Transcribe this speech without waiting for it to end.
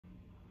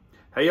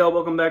Hey y'all,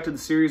 welcome back to the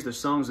series, The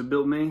Songs That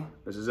Built Me.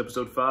 This is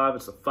episode 5.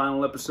 It's the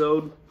final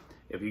episode.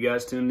 If you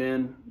guys tuned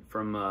in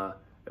from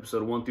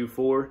episode 1 through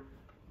 4,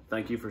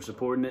 thank you for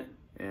supporting it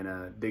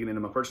and digging into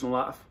my personal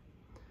life.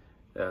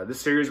 This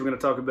series, we're going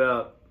to talk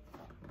about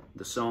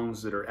the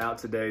songs that are out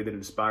today that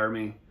inspire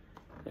me.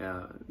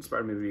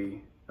 Inspired me to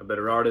be a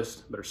better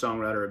artist, a better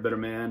songwriter, a better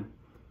man.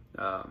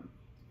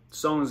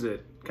 Songs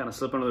that kind of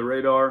slip under the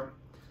radar,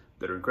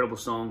 that are incredible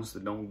songs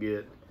that don't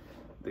get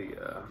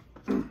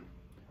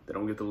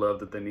the love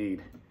that they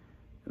need.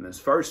 And this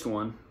first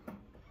one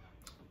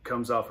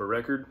comes off a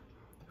record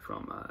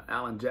from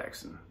Alan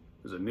Jackson.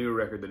 There's a new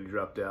record that he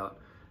dropped out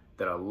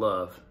that I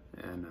love,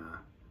 and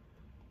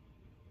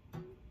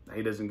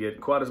he doesn't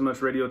get quite as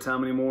much radio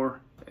time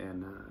anymore.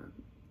 And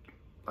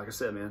like I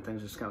said, man,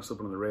 things just kind of slip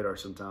under the radar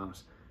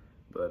sometimes.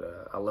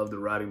 But I love the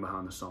writing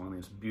behind the song. I mean,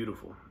 it's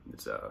beautiful.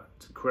 It's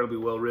incredibly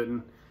well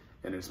written,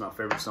 and it's my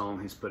favorite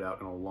song he's put out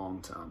in a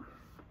long time.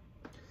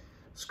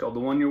 It's called The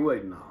One You're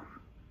Waiting On.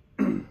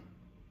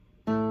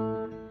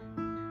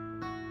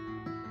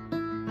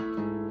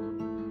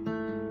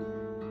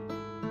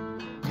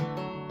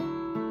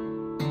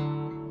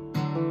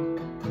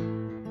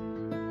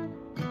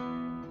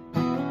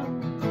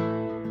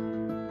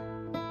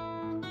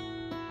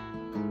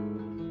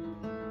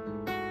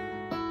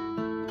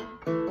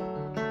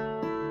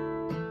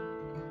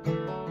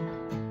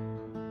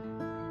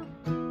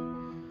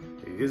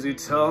 Is he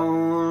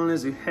tall?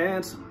 Is he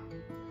handsome?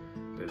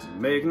 Does he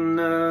make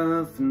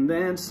enough and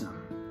then some?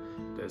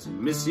 Does he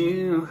miss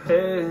you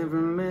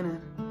every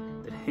minute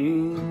that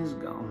he's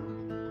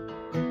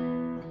gone?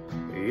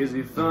 Is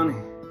he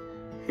funny?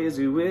 Is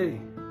he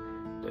witty?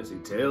 Does he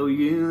tell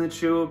you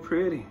that you're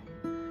pretty?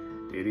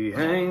 Did he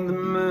hang the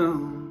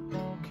moon?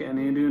 Can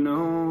he do no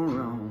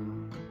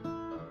wrong?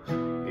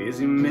 Is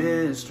he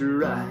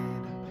Mr. Right?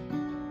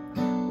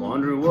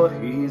 Wonder what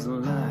he's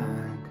like.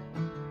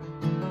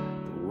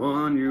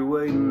 One you're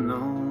waiting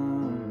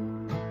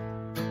on.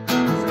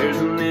 There's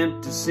an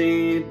empty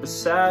seat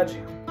beside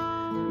you,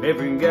 and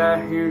every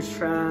guy here's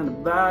trying to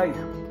buy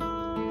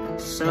you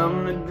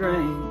something to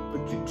drink,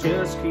 but you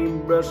just keep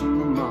brushing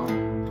them off,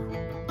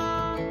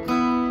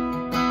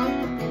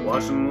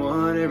 watching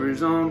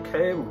whatever's on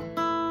cable,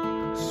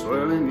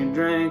 swirling your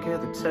drink at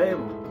the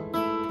table,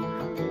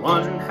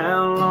 wondering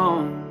how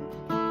long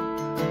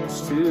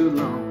it's too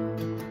long.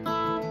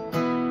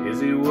 Is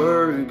he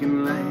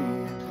working late?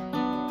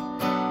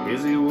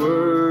 Is he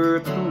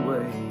worth the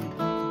wait?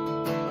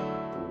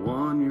 The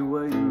one you're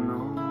waiting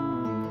on.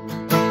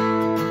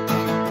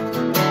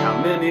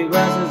 How many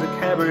glasses of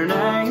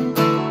Cabernet?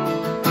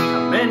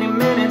 How many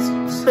minutes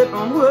slip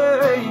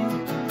away?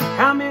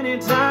 How many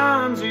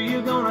times are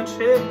you gonna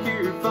check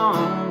your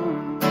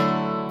phone?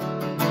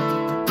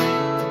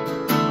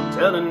 I'm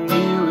telling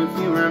you, if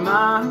you were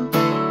mine,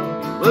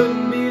 you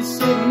wouldn't be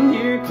sitting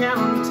here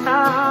counting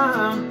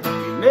time.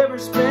 You'd never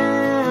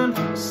spend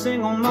a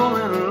single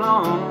moment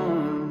alone.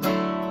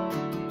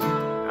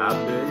 I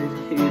bet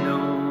he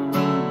don't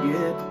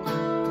get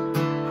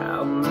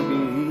how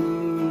lucky he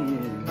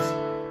is,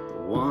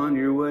 the one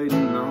you're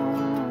waiting on.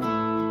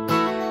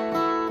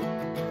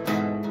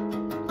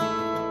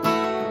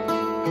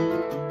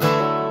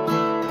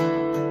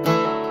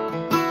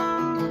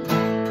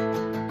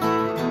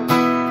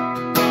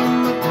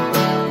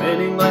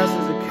 Many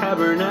glasses of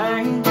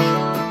Cabernet,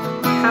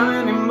 how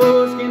many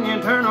more can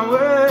you turn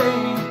away?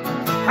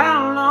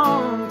 How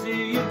long till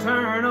you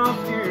turn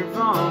off your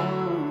phone?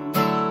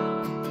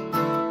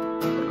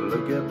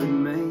 Look up at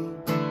me,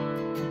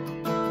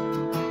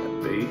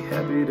 I'd be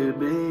happy to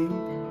be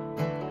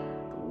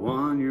the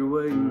one you're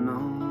waiting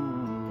on.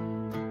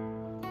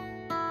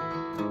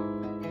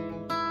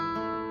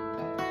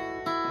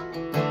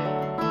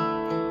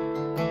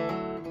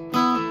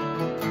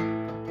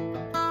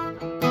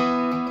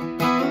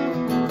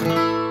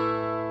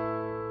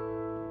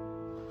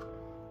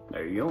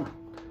 There you go.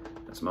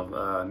 That's my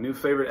new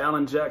favorite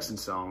Alan Jackson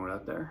song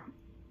right there.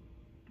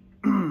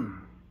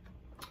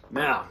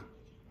 Now,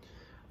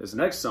 this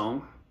next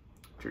song,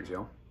 cheers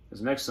y'all.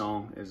 This next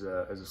song is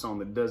a song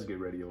that does get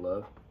radio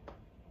love.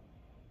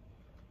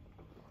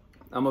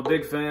 I'm a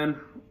big fan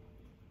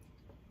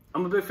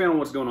of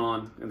what's going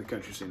on in the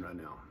country scene right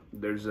now.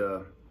 There's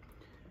a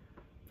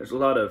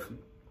lot of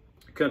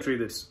country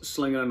that's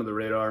slinging under the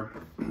radar,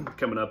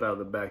 coming up out of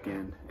the back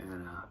end,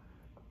 and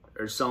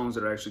there's songs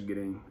that are actually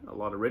getting a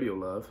lot of radio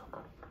love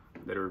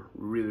that are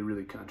really,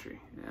 really country.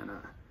 And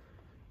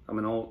I'm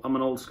an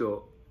old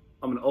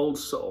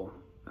soul,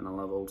 and I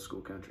love old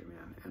school country,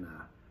 man. And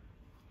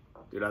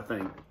dude, I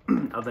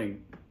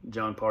think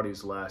Jon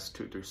Pardi's last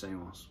 2 or 3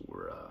 singles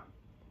were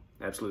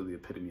absolutely the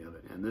epitome of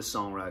it. And this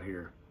song right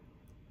here,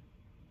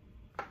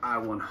 I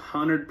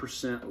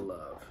 100%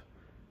 love.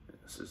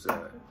 This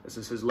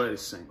is his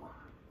latest single.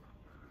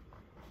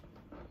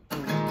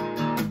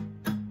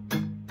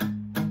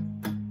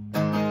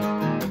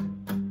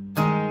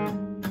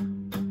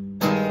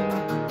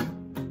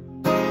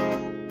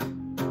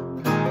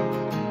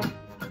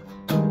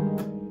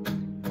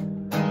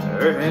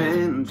 Her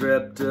hands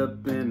wrapped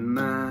up in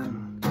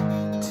mine,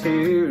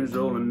 tears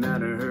rolling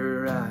out of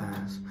her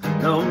rise.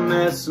 No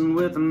messing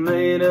with a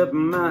made-up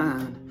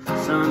mind.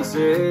 Sun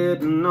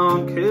setting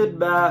on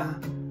goodbye.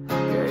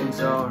 Yeah, it's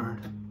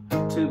hard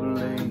to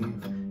believe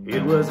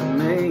it wasn't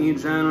me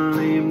trying to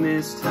leave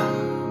this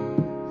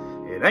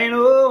time. It ain't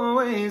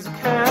always a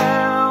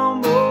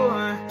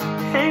cowboy.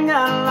 Ain't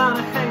got a lot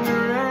to hang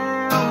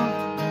around.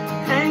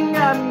 Ain't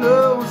got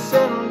no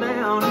settle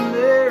down in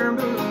their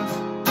boots.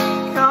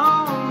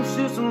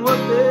 Conscious of what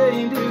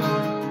they do.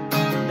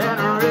 That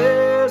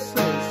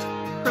restless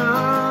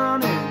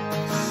running,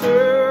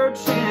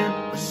 searching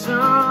for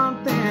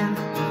something,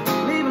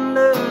 leaving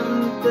love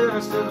in the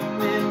dust of a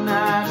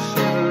midnight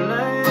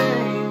Chevrolet.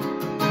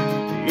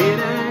 It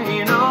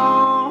ain't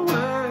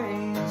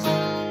always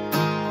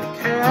the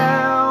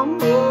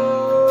cowboy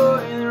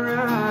that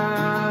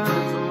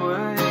rides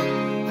away.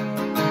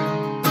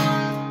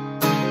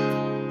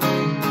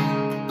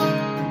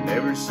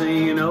 Never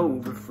seen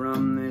over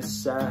from this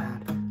side.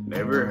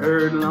 Never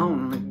heard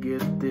lonely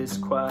get this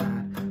quiet.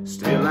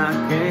 Still I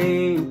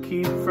can't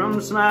keep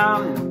from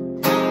smiling.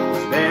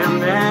 Damn,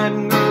 that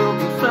girl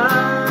can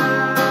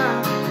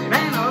fly. It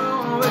ain't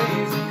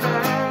always a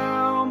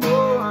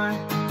cowboy.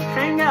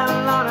 Ain't got a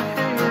lot to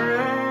hang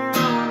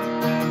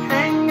around.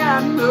 Ain't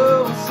got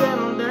no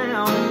settle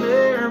down in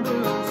their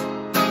boots.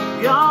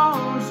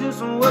 Y'all's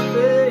just what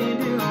they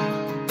do.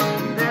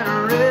 That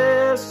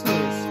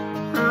restless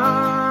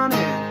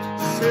running,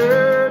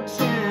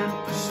 searching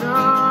for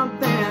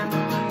something.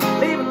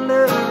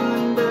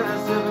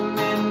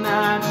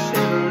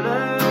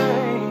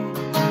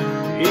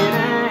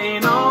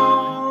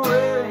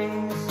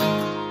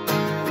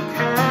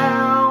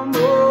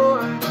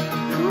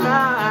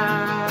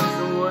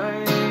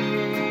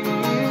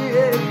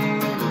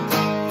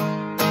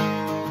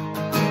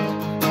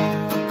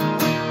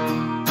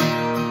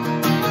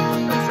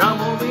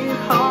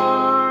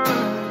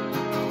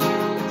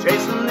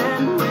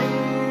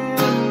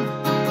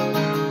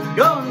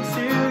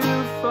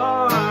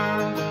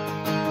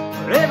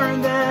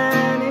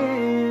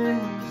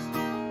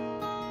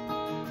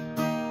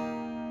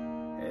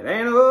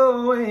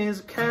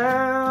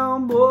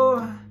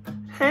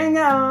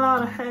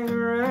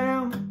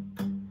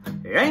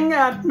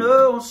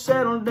 No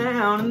settle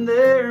down in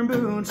their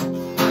boots.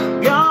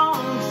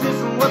 Gone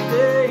just what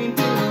they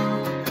do.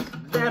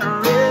 That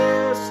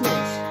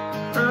restless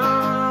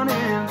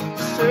running,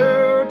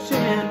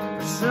 searching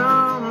for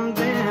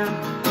something,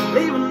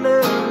 leaving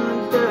love in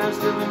the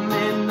dust of a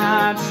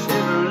midnight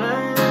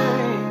Chevrolet.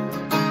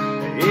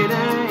 It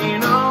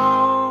ain't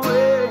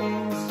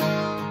always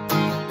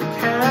the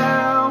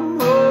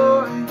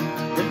cowboy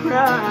that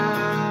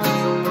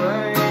rides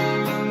away.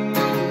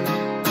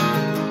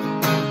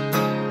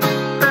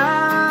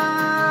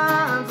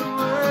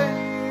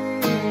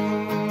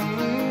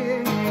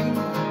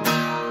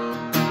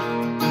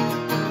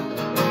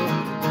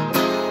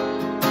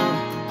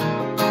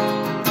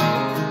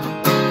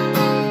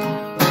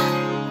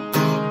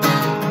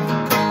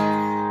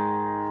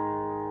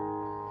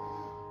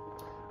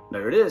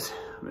 There it is,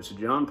 Mr.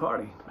 Jon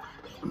Pardi.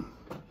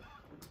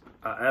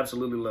 I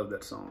absolutely love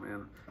that song,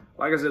 man.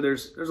 Like I said,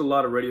 there's a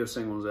lot of radio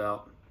singles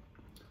out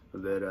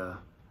that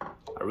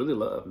I really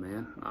love,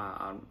 man.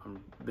 I've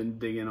been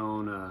digging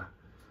on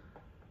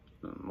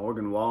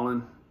Morgan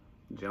Wallen,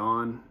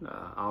 John.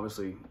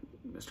 Obviously,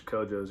 Mr.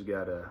 Kojo's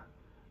got a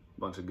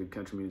bunch of good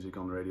country music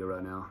on the radio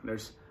right now.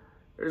 There's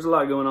a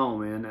lot going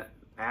on, man.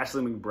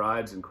 Ashley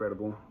McBride's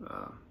incredible.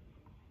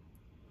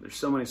 There's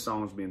so many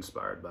songs to be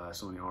inspired by,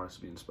 so many artists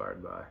to be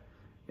inspired by,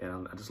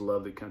 and I just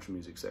love that country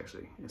music's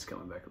it's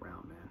coming back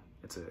around, man.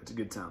 It's a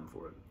good time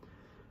for it.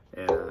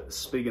 And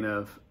speaking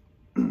of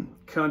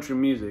country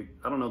music,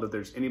 I don't know that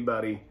there's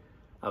anybody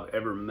I've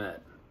ever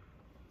met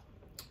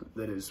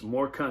that is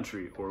more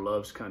country or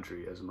loves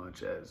country as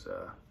much as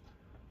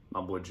my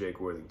boy Jake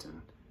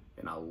Worthington,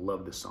 and I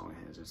love this song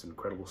of his. It's an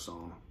incredible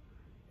song.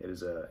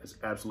 It's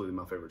absolutely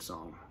my favorite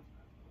song.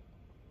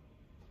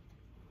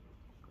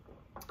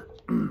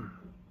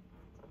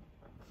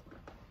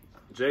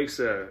 Jake's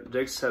had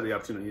the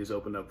opportunity. He's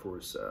opened up for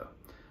us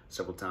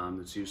several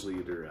times. It's usually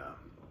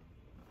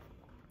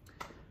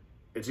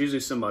it's usually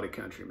somebody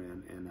country,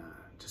 man, and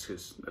just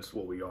because that's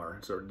what we are.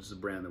 This is a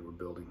brand that we're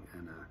building,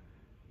 and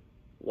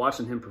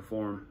watching him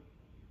perform,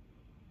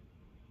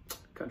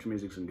 country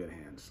music's in good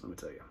hands. Let me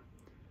tell you,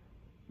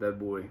 that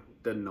boy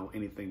doesn't know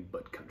anything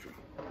but country,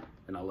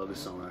 and I love this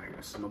song right here.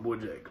 This is my boy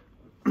Jake.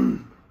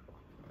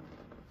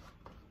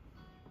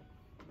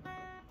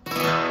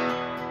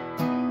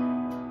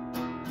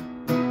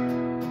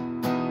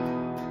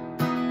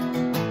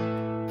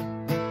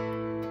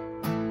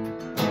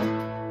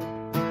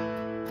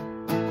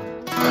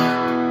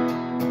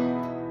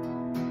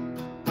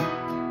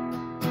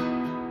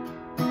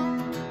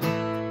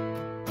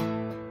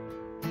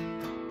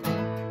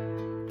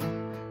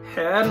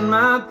 Had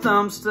my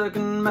thumb stuck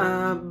in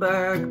my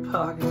back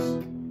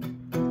pockets,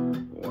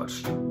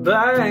 watched her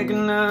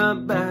backing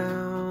up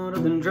out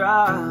of the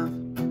drive.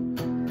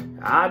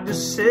 I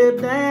just sat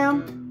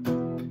down,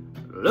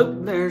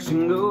 look, there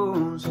she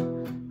goes,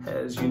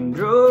 as you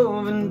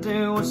drove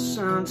into a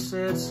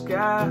sunset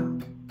sky.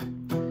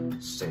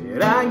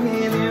 Said I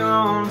gave you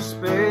all the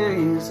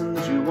space and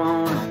that you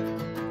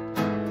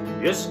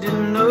wanted. Just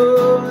didn't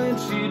know that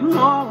she'd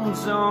want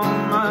so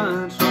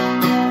much.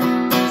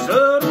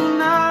 So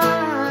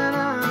tonight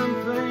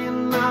I'm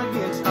playing my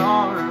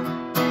guitar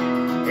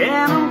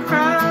and I'm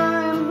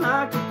crying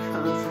like a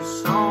country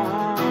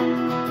song.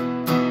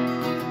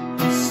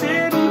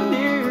 Sitting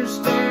here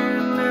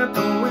staring at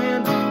the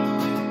window,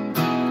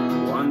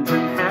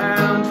 wondering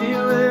how'd you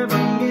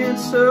ever get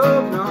so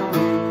long.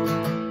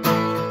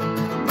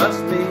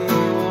 Must be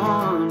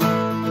one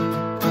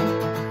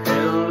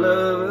hell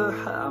of a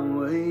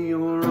highway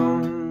you're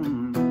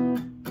on.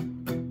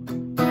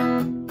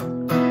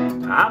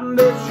 I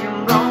bet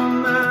you're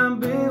on my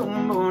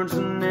billboards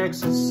and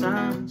exit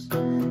signs.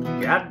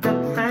 Got the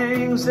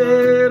things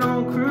set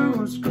on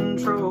cruise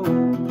control.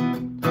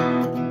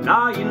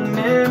 Nah, you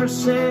never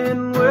said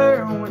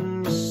where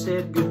when you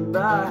said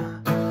goodbye.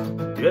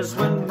 Just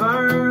went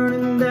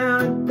burning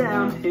down a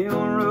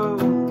downhill road.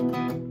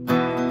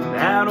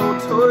 That old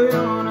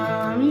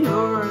Toyota of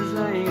yours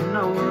ain't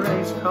no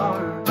race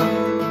car.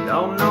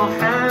 Don't know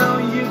how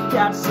you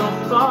got so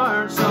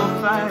far so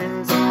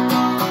fast.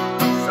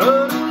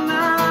 So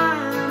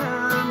tonight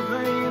I'm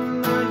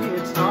playing the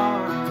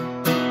guitar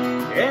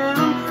and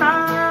I'm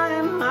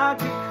crying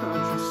like a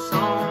country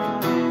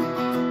song.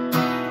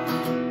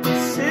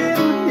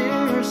 Sitting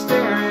here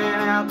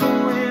staring out the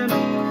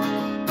window,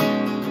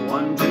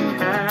 wondering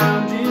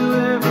how'd you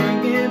ever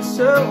get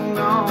so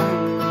gone.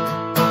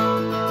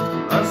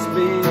 Must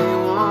be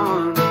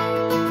one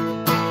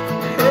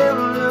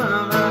hell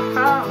of a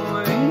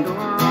highway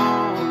you're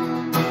on.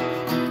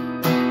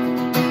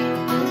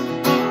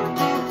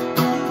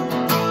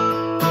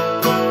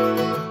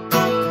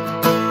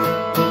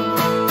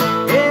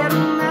 Yeah,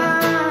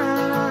 tonight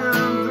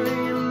I'm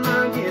playing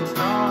my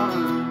guitar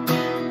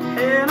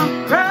and I'm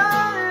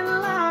crying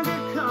like a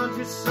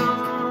country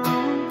song.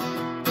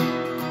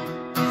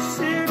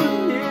 Sitting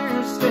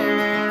here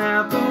staring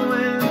out the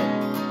window,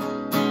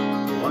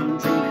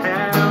 wondering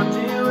how'd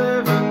you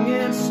ever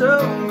get so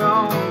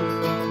gone.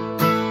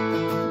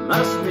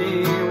 Must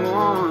be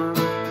one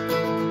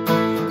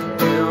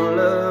hell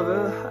of a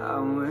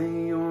highway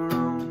you're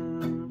on.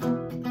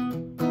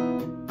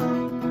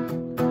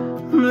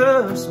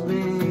 Must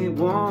be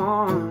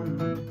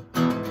one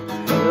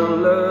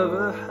hell of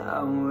a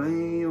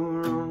highway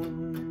you're on.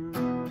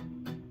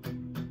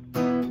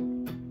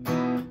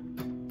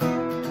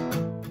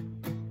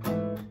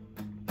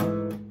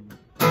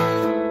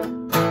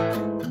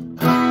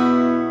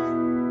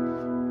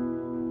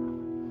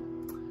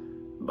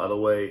 By the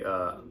way,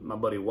 my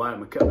buddy Wyatt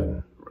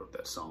McCubbin wrote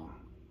that song.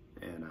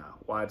 And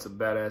Wyatt's a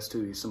badass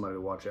too. He's somebody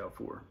to watch out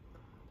for.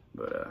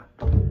 But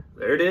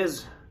there it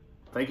is.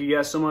 Thank you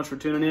guys so much for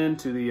tuning in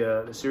to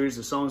the series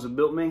of songs that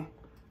built me.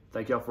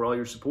 Thank y'all for all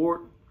your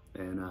support.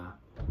 And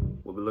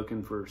we'll be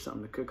looking for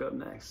something to cook up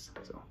next.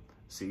 So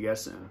see you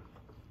guys soon.